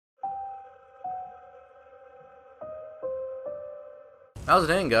How's it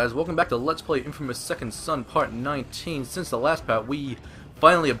going, guys? Welcome back to Let's Play Infamous Second Son Part 19. Since the last part, we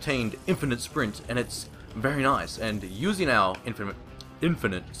finally obtained Infinite Sprint, and it's very nice. And using our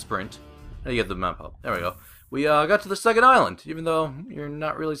Infinite Sprint, how do you get the map up? There we go. We got to the second island, even though you're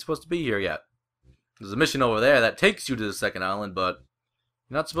not really supposed to be here yet. There's a mission over there that takes you to the second island, but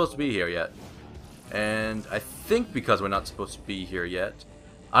you're not supposed to be here yet. And I think because we're not supposed to be here yet,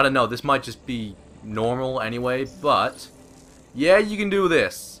 I don't know, this might just be normal anyway, but yeah, you can do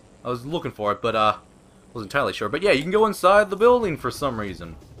this. I was looking for it, but wasn't entirely sure. But yeah, you can go inside the building for some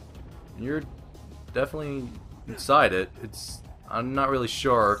reason. And you're definitely inside it. I'm not really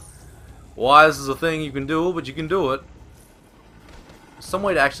sure why this is a thing you can do, but you can do it. There's some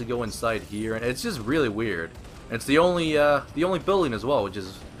way to actually go inside here, and it's just really weird. And it's the only building as well, which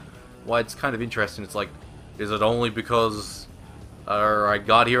is why it's kind of interesting. It's like, is it only because I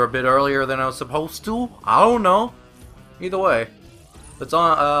got here a bit earlier than I was supposed to? I don't know. Either way,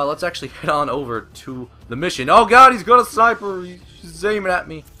 let's actually head on over to the mission. Oh god, he's got a sniper. He's aiming at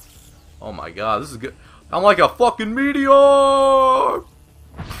me. Oh my god, this is good. I'm like a fucking meteor. Oh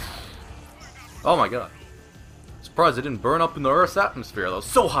my god. Surprised it didn't burn up in the Earth's atmosphere though.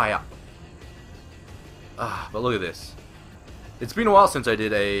 So high up. But look at this. It's been a while since I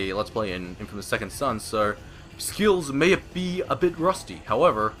did a Let's Play in Infamous Second Son, so skills may be a bit rusty.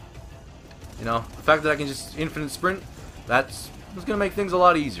 However, you know, the fact that I can just infinite sprint, that's gonna make things a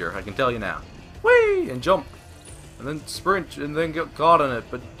lot easier, I can tell you now. Whee! And jump. And then sprint, and then get caught on it,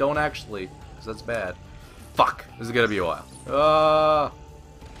 but don't actually, because that's bad. Fuck! This is gonna be a while.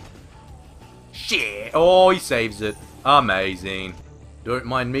 Shit! Oh, he saves it. Amazing. Don't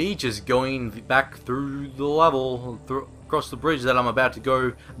mind me just going back through the level, across the bridge that I'm about to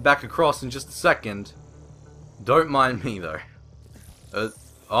go back across in just a second. Don't mind me, though.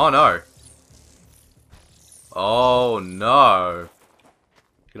 Oh no. Oh no.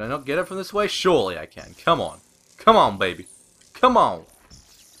 Can I not get it from this way? Surely I can. Come on. Come on, baby. Come on.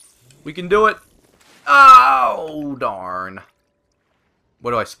 We can do it. Oh, darn.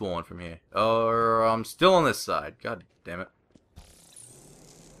 Where do I spawn from here? Oh, I'm still on this side. God damn it.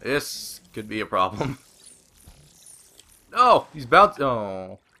 This could be a problem. Oh, he's about to...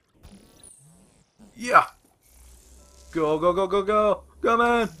 Oh. Yeah. Go, go, go, go, go. Come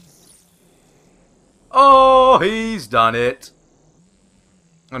on. Oh, he's done it.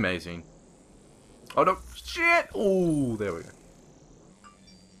 Amazing. Oh, no. Shit. Oh, there we go.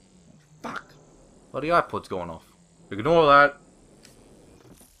 Fuck. Bloody iPod's going off. Ignore that.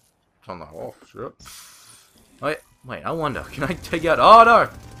 Turn that off. Shit. Wait, I wonder. Can I take out... Oh, no.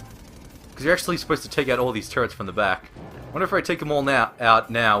 Because you're actually supposed to take out all these turrets from the back. I wonder if I take them all out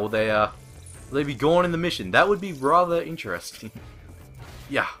now, will they be gone in the mission? That would be rather interesting.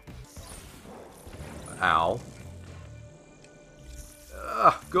 Yeah. Ow.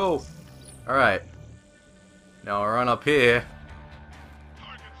 Go. Alright. Now I run up here.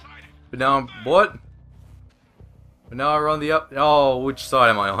 But now I'm... What? But now I run the up... Oh, which side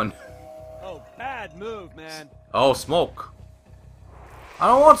am I on? Oh, bad move, man. Oh, smoke. I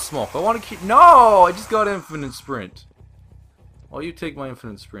don't want smoke. I want to keep... No! I just got infinite sprint. Well, you take my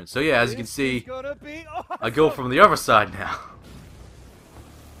infinite sprint. So yeah, as you can see, I go from the other side now.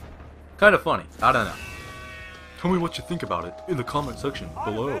 Kind of funny. I don't know. Tell me what you think about it in the comment section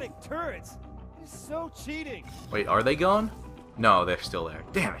below. Automatic turrets. It's so cheating. Wait, are they gone? No, they're still there.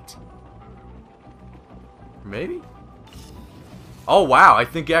 Damn it. Maybe? Oh wow, I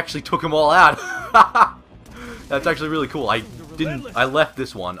think I actually took them all out. That's actually really cool. I left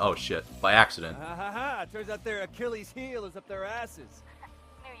this one. Oh shit, by accident. Turns out their Achilles heel is up their asses.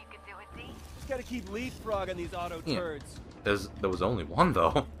 Knew you could do it, D. Just gotta keep leapfrogging these auto turds. There was only one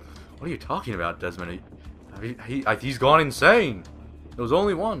though. What are you talking about, Desmond? He's gone insane. There was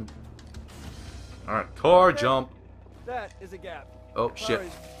only one. Alright, car jump. That is a gap. Oh shit.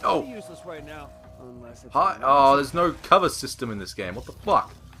 Oh. Useless right now. Unless it's Hi. Oh, there's no cover system in this game. What the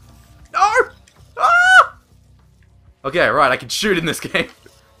fuck? No! Ah! Okay, right, I can shoot in this game.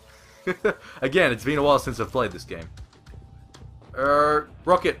 Again, it's been a while since I've played this game.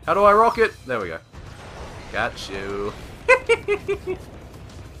 Rocket. How do I rocket? There we go. Got you.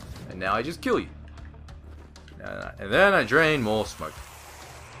 And now I just kill you. And then I drain more smoke.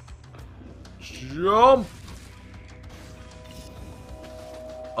 Jump!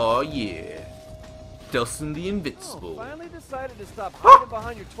 Oh yeah. Dustin the Invincible. Oh, finally decided to stop hiding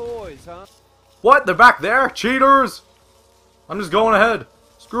behind your toys, huh? What? They're back there? Cheaters! I'm just going ahead.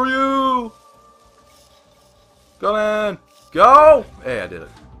 Screw you! Come on! Go! Hey, I did it.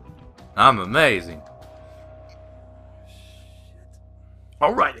 I'm amazing.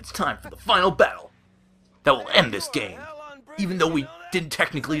 Alright, it's time for the final battle that will end this game. Even though we didn't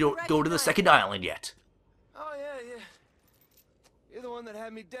technically go to the second island yet. Oh, yeah. You're the one that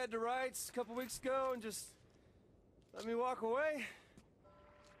had me dead to rights a couple weeks ago and just let me walk away?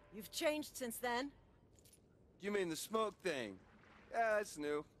 You've changed since then. You mean the smoke thing? Yeah, it's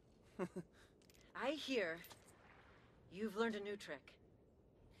new. I hear you've learned a new trick.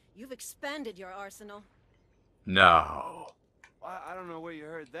 You've expanded your arsenal. No. I don't know where you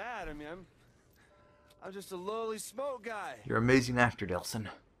heard that. I mean, I'm just a lowly smoke guy. You're an amazing actor, Delson.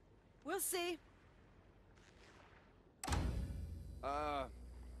 We'll see. Yeah,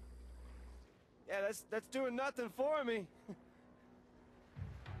 that's doing nothing for me.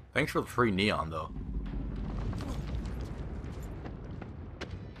 Thanks for the free neon, though.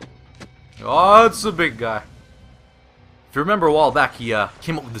 Oh, it's a big guy. If you remember a while back, he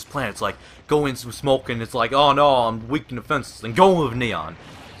came up with this plan. It's like, go in some smoke, and it's like, oh no, I'm weak in defenses, and go with neon.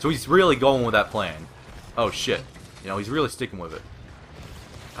 So he's really going with that plan. Oh shit. You know, he's really sticking with it.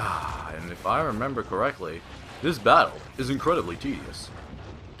 And if I remember correctly, this battle is incredibly tedious.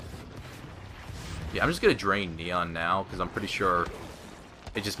 Yeah, I'm just gonna drain neon now, because I'm pretty sure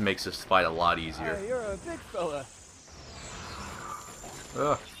it just makes this fight a lot easier. You're a big fella.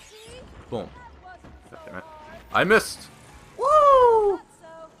 Boom. I missed! Woo!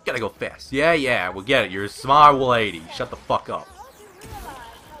 Gotta go fast. Yeah, we get it. You're a smart lady. Shut the fuck up.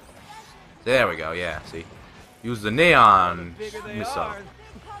 There we go, yeah, see? Use the neon missile.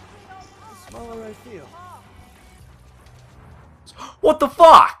 The smaller I feel. What the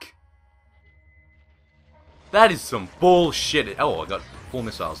fuck? That is some bullshit. Oh, I got full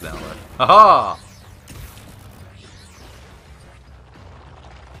missiles down there. Haha!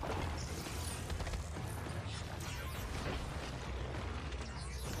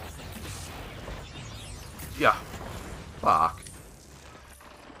 Yeah. Fuck.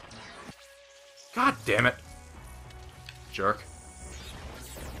 God damn it. Jerk.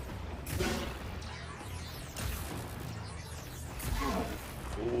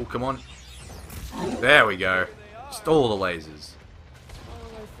 Oh, come on. There we go. Stole the lasers.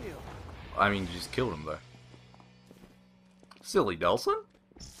 I mean, you just killed him, though. Silly Delson.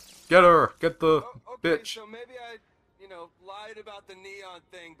 Get her. Get the bitch. So maybe I, lied about the neon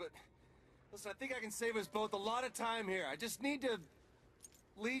thing, but listen, I think I can save us both a lot of time here. I just need to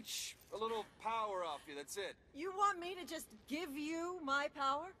leech a little power off you, that's it. You want me to just give you my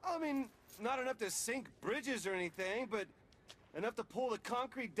power? I mean, not enough to sink bridges or anything, but enough to pull the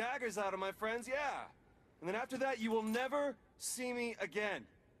concrete daggers out of my friends, yeah. And then after that, you will never see me again.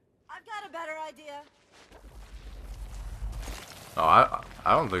 I've got a better idea. Oh,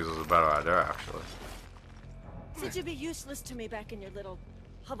 I don't think this is a better idea, actually. Since you'd be useless to me back in your little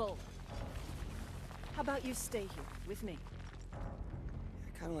hovel, how about you stay here with me?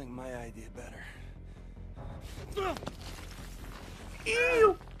 I kind of like my idea better.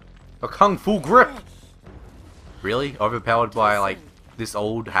 Ew! A kung fu grip! Really? Overpowered by, like, this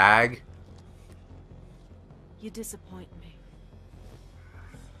old hag? You disappoint me.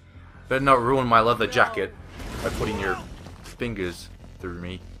 Better not ruin my leather jacket by putting your fingers through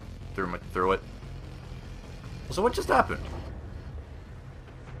me. Through it. So what just happened?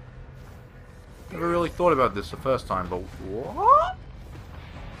 Never really thought about this the first time, but what?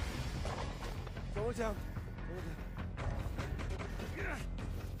 Go down.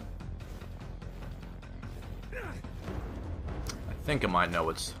 I think I might know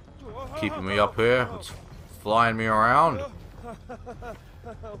what's keeping me up here. What's flying me around.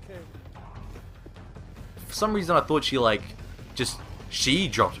 Okay. For some reason I thought she, like, she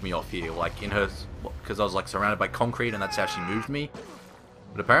dropped me off here, like, in her, because I was, like, surrounded by concrete and that's how she moved me.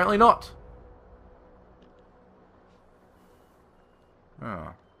 But apparently not.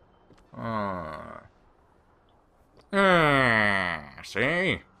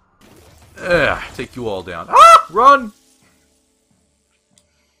 See? Take you all down. Ah! Run!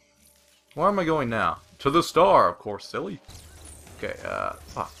 Where am I going now? To the star, of course, silly. Okay,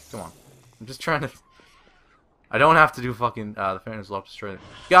 fuck, come on. I'm just trying to... I don't have to do fucking, the Fairness Lobster Straight.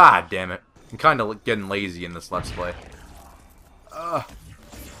 God damn it. I'm kinda getting lazy in this Let's Play.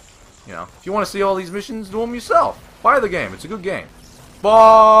 You know, if you want to see all these missions, do them yourself. Buy the game, it's a good game.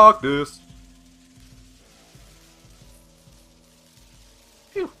 Fuck this.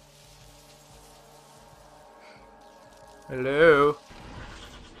 Phew. Hello.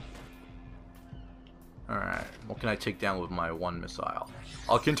 Alright, what can I take down with my one missile?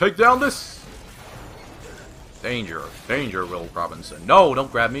 I can take down this! Danger. Danger, Will Robinson. No,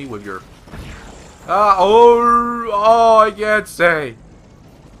 don't grab me with your... Oh, I can't say.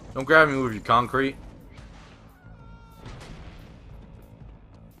 Don't grab me with your concrete.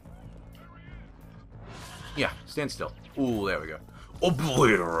 Yeah, stand still. Ooh, there we go.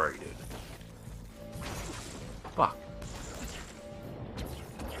 obliterated. Fuck.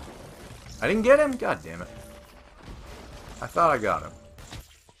 I didn't get him? God damn it. I thought I got him.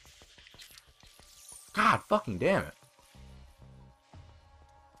 God fucking damn it.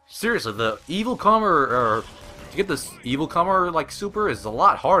 Seriously, the evil comer, or to get this evil comer like super is a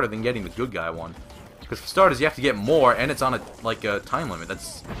lot harder than getting the good guy one. Because for starters, you have to get more, and it's on a like a time limit.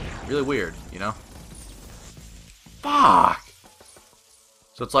 That's really weird, you know? Fuck!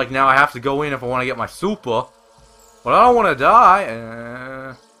 So it's like now I have to go in if I want to get my super. But I don't want to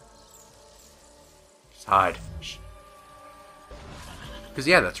die. Just hide. Because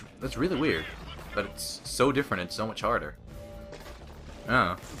yeah, that's really weird. But it's so different and so much harder.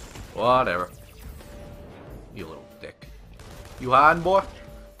 Oh, whatever. You little dick. You hiding, boy?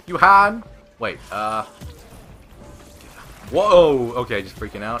 You hiding? Wait, whoa! Okay, just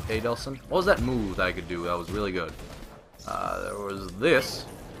freaking out. Hey, Delson. What was that move that I could do that was really good? There was this.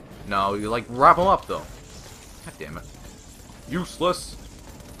 No, you like wrap them up, though. God damn it. Useless.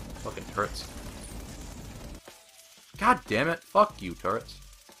 Fucking turrets. God damn it. Fuck you, turrets.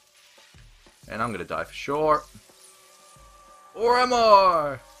 And I'm gonna die for sure. Or am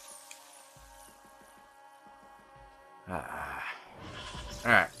I?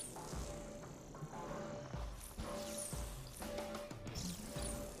 Alright.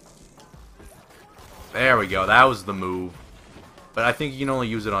 There we go. That was the move. But I think you can only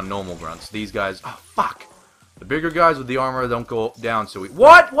use it on normal grunts. These guys... Oh, fuck. The bigger guys with the armor don't go down so we...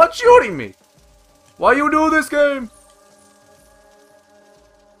 What? What's shooting me? Why you do this game?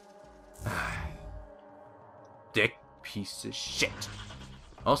 Dick piece of shit.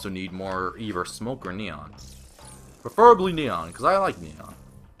 Also need more either smoke or neon. Preferably neon, because I like neon.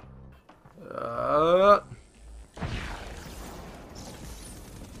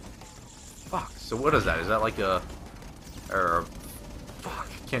 Fuck, so what is that? Is that like a... fuck,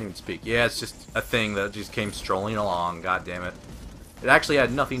 I can't even speak. Yeah, it's just a thing that just came strolling along, god damn it. It actually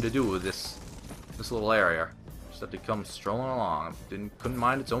had nothing to do with this little area. Just had to come strolling along. Couldn't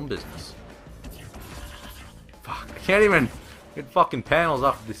mind its own business. Fuck, I can't even get fucking panels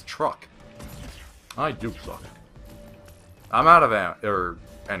off of this truck. I do suck. I'm out of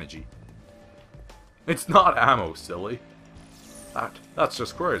energy. It's not ammo, silly. That's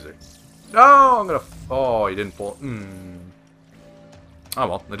just crazy. No, I'm gonna... Oh, he didn't fall. Oh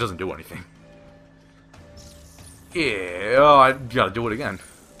well, it doesn't do anything. Yeah, oh, I gotta do it again.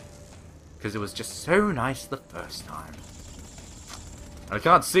 Because it was just so nice the first time. And I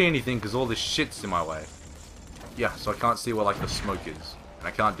can't see anything because all this shit's in my way. Yeah, so I can't see where, like, the smoke is. And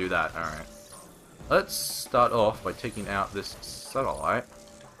I can't do that. Alright. Let's start off by taking out this satellite.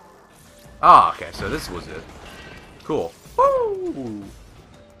 Ah, okay, so this was it. Cool. Woo!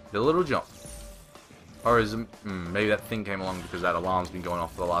 The little jump. Or is it... maybe that thing came along because that alarm's been going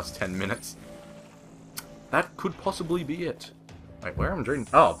off for the last 10 minutes. That could possibly be it. Wait, where am I drinking?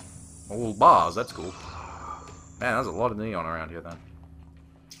 Oh. All bars, that's cool. Man, there's a lot of neon around here then.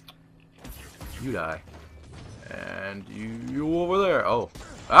 You die. And you over there. Oh.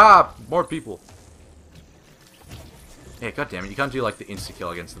 Ah! More people. Hey, goddammit, you can't do like the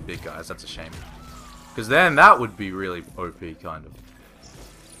insta-kill against the big guys. That's a shame. Because then that would be really OP, kind of.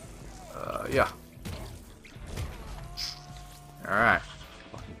 Yeah. Alright.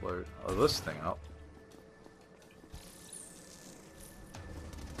 Fucking blow this thing up.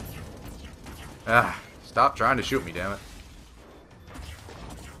 Ah, stop trying to shoot me, damn it.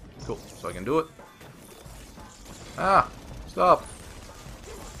 Cool, so I can do it. Ah, stop.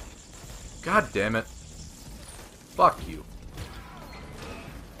 God damn it. Fuck you.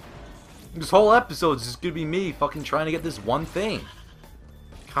 This whole episode is just gonna be me fucking trying to get this one thing.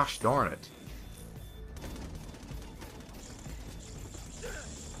 Gosh darn it.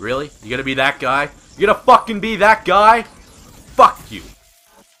 Really? You gonna be that guy? You gonna fucking be that guy? Fuck you.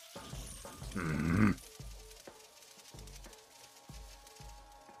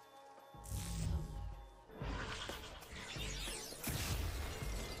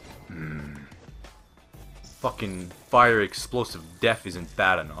 Fucking fire explosive death isn't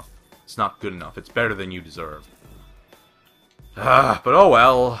bad enough. It's not good enough. It's better than you deserve. But oh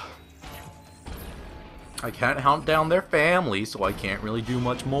well. I can't hunt down their family, so I can't really do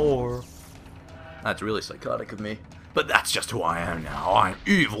much more. That's really psychotic of me. But that's just who I am now. I'm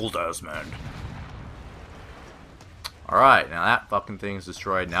evil Desmond. Alright, now that fucking thing's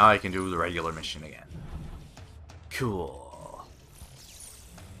destroyed. Now I can do the regular mission again. Cool.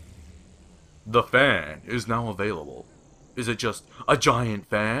 The fan is now available. Is it just a giant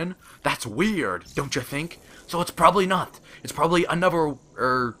fan? That's weird, don't you think? So it's probably not. It's probably another,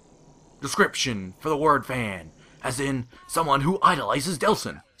 description for the word fan. As in, someone who idolizes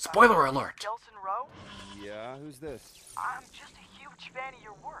Delson. Spoiler alert. Delson Rowe? Yeah, who's this? I'm just a huge fan of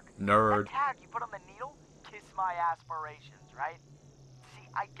your work. Nerd. That tag you put on the needle? Kiss my aspirations, right? See,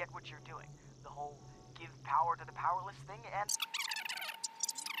 I get what you're doing. The whole give power to the powerless thing, and...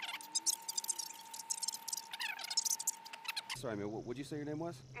 Sorry, man, what'd you say your name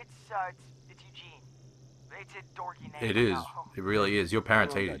was? It's Eugene. It's a dorky name. It is. No. It really is. Your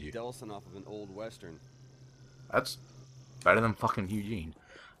parents Sound like hated you. Delson off of an old western. That's better than fucking Eugene.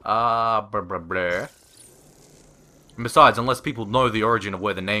 Blah, blah, blah. And besides, unless people know the origin of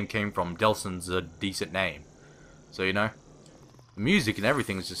where the name came from, Delson's a decent name. So, you know. The music and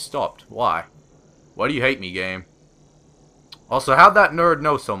everything's just stopped. Why? Why do you hate me, game? Also, how'd that nerd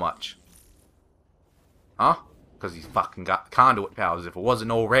know so much? Huh? Because he's fucking got conduit powers. If it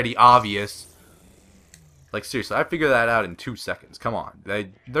wasn't already obvious. Like, seriously, I figured that out in 2 seconds. Come on.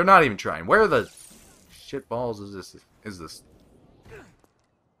 They're not even trying. Where the shit balls is this?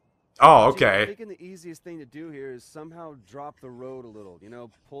 Oh, okay. I'm thinking the easiest thing to do here is somehow drop the road a little. You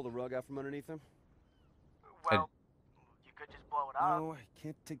know, pull the rug out from underneath them. Well, you could just blow it up. No, I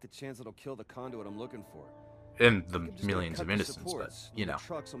can't take the chance it'll kill the conduit I'm looking for. And the I'm just gonna millions cut of the innocents, but, supports. you The know.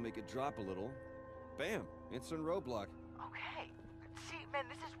 trucks will make it drop a little. Bam! Instant roadblock. Okay. See, man,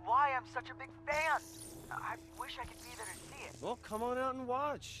 this is why I'm such a big fan. I wish I could be there to see it. Well, come on out and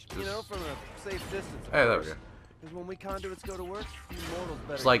watch. You know, from a safe distance. Hey, there we go. Because when we conduits go to work, you mortals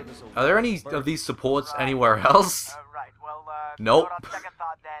better It's like, give us a are there any first. of these supports Right. anywhere else? Right, well, Nope. but on second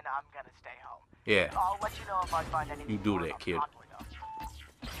thought, then I'm gonna stay home. Yeah. I'll let you know if I find anything You do more that, about kid. convoy,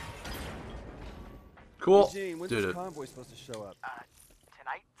 though. Cool. Eugene, when's Dude, this convoy supposed to show up?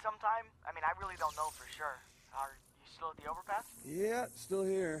 Tonight sometime? I mean, I really don't know for sure. Are you still at the overpass? Yeah, still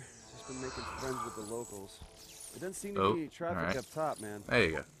here. Just been making friends with the locals. There doesn't seem to Oh, be any traffic alright. up top, man. there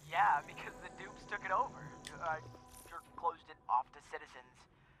you go. Yeah, because the dupes took it over. Closed it off to citizens.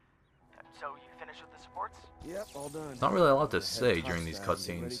 So you finished with the supports? Yep, all done. Not really a lot to Head say top during these style and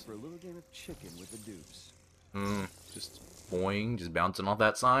get ready cutscenes. for a little game of chicken with the dupes. Just boing, just bouncing off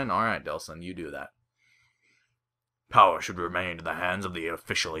that sign. Alright, Delson, you do that. Power should remain in the hands of the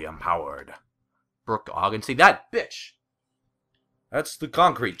officially empowered. Brooke Ogden. See, that bitch! That's the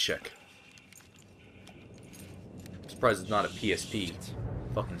concrete chick. I'm surprised it's not a PSP.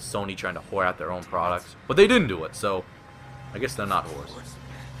 Fucking Sony trying to whore out their own products. But they didn't do it, so I guess they're not whores.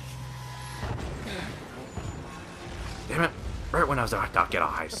 Damn it. Right when I was about to get a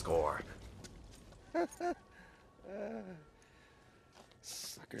high score.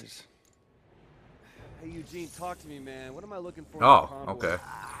 Suckers. Hey, Eugene, talk to me, man. What am I looking for? Oh, in the convoy? okay.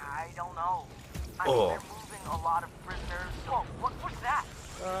 I don't know. I mean, Oh. they're moving a lot of prisoners. Whoa, what's that?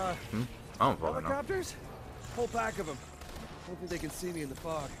 I don't fucking know. Helicopters? Whole pack of them. Don't think they can see me in the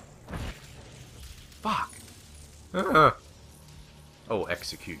fog. Fuck. Oh,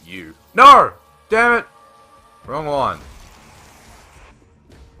 execute you. No! Damn it! Wrong one.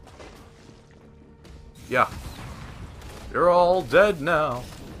 Yeah. You're all dead now.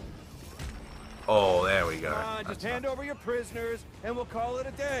 Oh, there we go. Come on, just That's hand over your prisoners, and we'll call it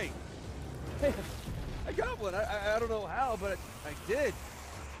a day. Hey, I got one. I don't know how, but I did.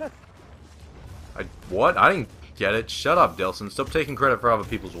 What? I didn't get it. Shut up, Delson. Stop taking credit for other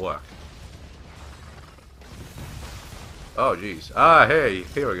people's work. Oh, jeez. Ah, hey.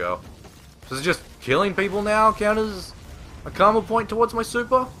 Here we go. So is just killing people now count as a karma point towards my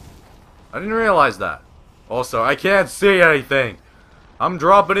super? I didn't realize that. Also, I can't see anything. I'm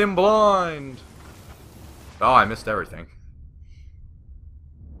dropping in blind. Oh, I missed everything.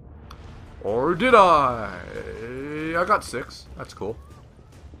 Or did I? I got 6. That's cool.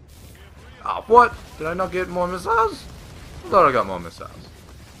 Ah, what? Did I not get more missiles? I thought I got more missiles.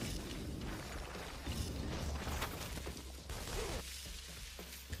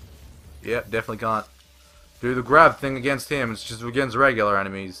 Yep, definitely can't do the grab thing against him. It's just against regular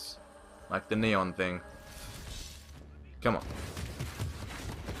enemies. Like the neon thing. Come on.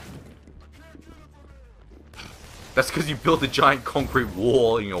 That's because you built a giant concrete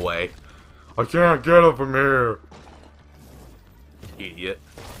wall in your way. I can't get it from here. Idiot.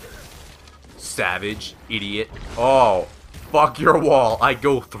 Savage. Idiot. Oh. Fuck your wall. I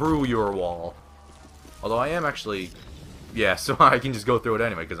go through your wall. Although I am actually... Yeah, so I can just go through it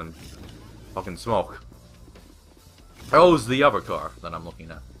anyway because I'm fucking smoke. How's the other car that I'm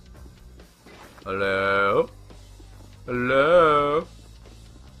looking at? Hello? Hello?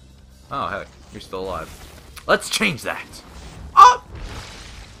 Oh, heck. You're still alive. Let's change that. Oh!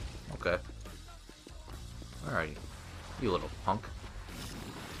 Okay. Alright. You little punk.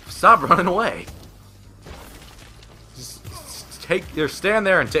 Stop running away. Just stand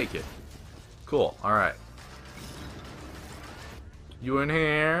there and take it. Cool. Alright. You in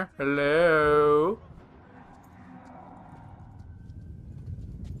here? Hello?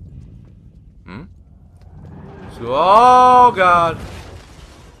 Hmm? So, oh god!